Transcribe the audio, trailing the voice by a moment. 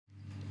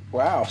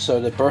Wow, so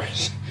the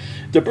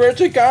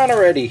birds are gone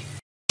already.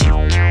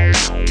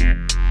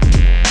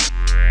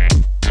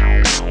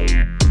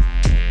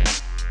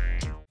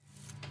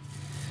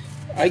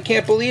 I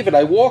can't believe it.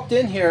 I walked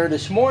in here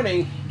this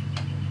morning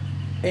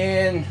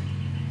and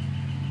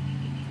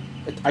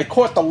I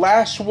caught the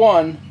last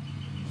one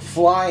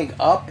flying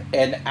up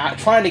and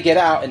trying to get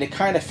out, and it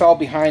kind of fell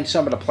behind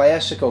some of the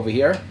plastic over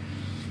here.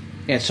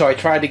 And so I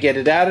tried to get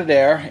it out of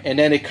there, and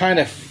then it kind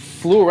of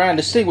flew around.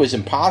 This thing was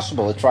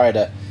impossible to try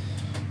to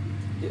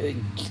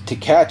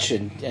catch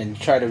and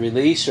try to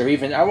release, or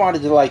even I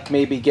wanted to like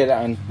maybe get it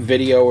on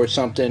video or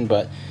something.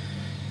 But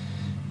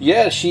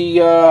yeah,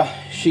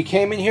 she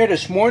came in here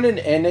this morning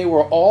and they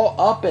were all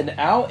up and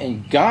out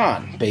and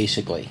gone.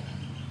 Basically,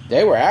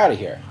 they were out of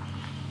here.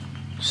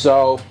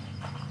 So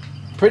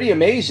pretty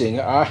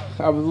amazing. I'm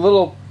a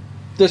little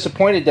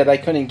disappointed that I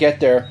couldn't get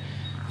their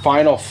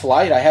final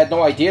flight. I had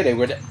no idea they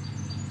were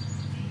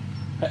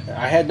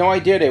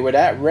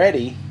that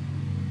ready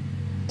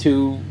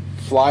to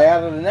fly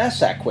out of the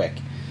nest that quick.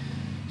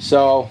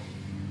 So,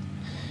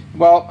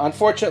 well,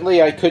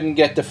 unfortunately, I couldn't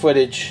get the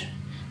footage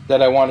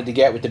that I wanted to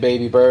get with the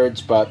baby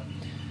birds, but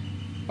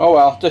oh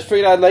well. Just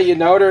figured I'd let you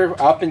know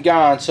they're up and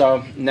gone.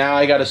 So now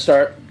I got to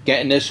start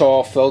getting this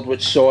all filled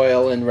with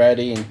soil and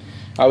ready. And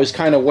I was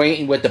kind of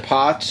waiting with the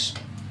pots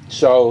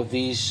so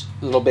these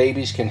little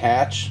babies can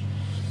hatch.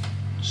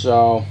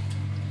 So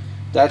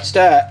that's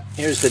that.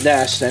 Here's the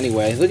nest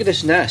anyway. Look at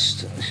this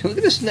nest. Look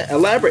at this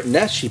elaborate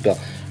nest she built.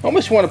 I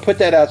almost want to put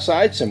that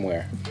outside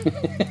somewhere.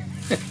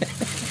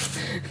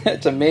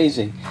 That's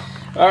amazing.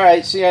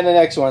 Alright, see you on the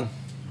next one.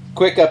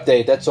 Quick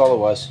update, that's all it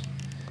was.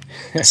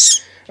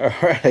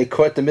 Alright, I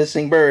caught the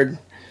missing bird.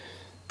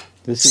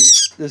 This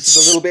is the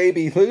little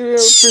baby. Look at how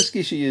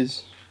frisky she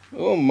is.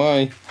 Oh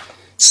my.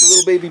 It's a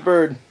little baby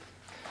bird.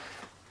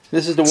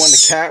 This is the one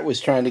the cat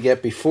was trying to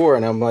get before,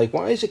 and I'm like,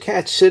 why is the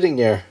cat sitting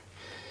there?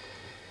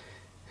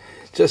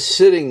 Just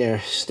sitting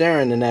there,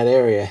 staring in that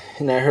area.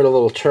 And I heard a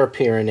little chirp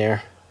here and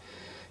there.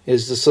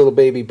 Is this little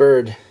baby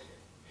bird.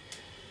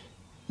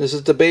 This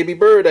is the baby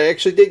bird. I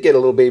actually did get a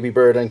little baby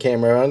bird on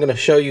camera. I'm going to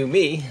show you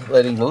me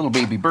letting the little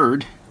baby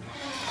bird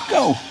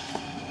go.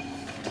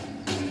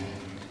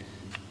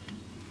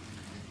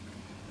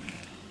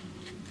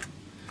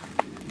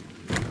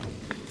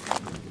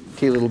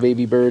 Okay, little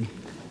baby bird.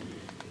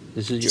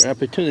 This is your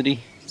opportunity.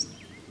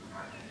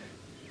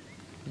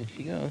 There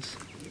she goes.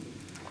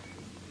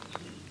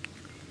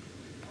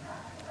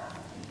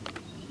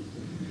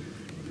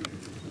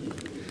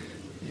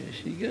 There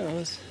she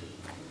goes.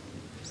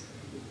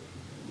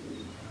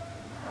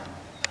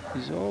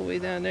 She's all the way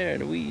down there in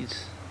the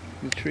weeds,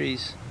 in the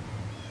trees.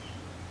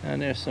 Down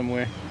there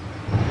somewhere.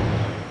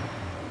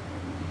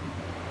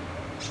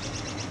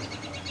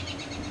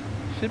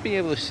 Should be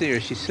able to see her.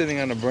 She's sitting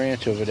on a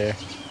branch over there.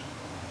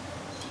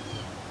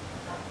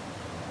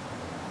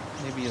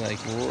 Maybe like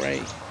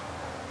right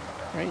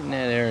in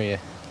that area.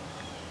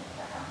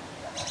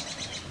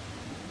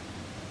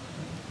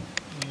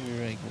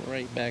 Maybe like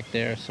right back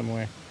there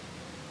somewhere.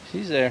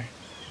 She's there.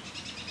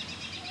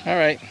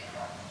 Alright.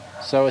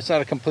 So it's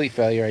not a complete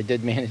failure. I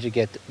did manage to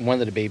get one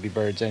of the baby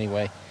birds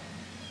anyway.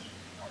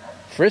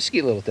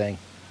 Frisky little thing.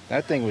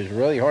 That thing was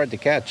really hard to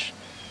catch.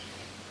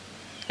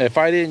 If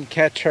I didn't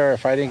catch her,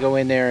 if I didn't go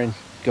in there and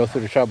go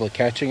through the trouble of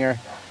catching her,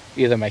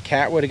 either my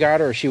cat would have got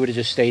her or she would have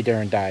just stayed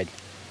there and died.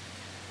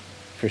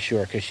 For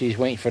sure, because she's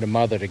waiting for the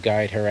mother to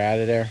guide her out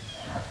of there.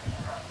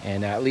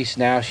 And at least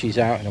now she's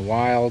out in the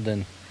wild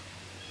and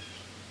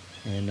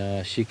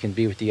she can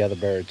be with the other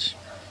birds.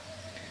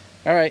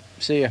 Alright,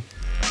 see ya.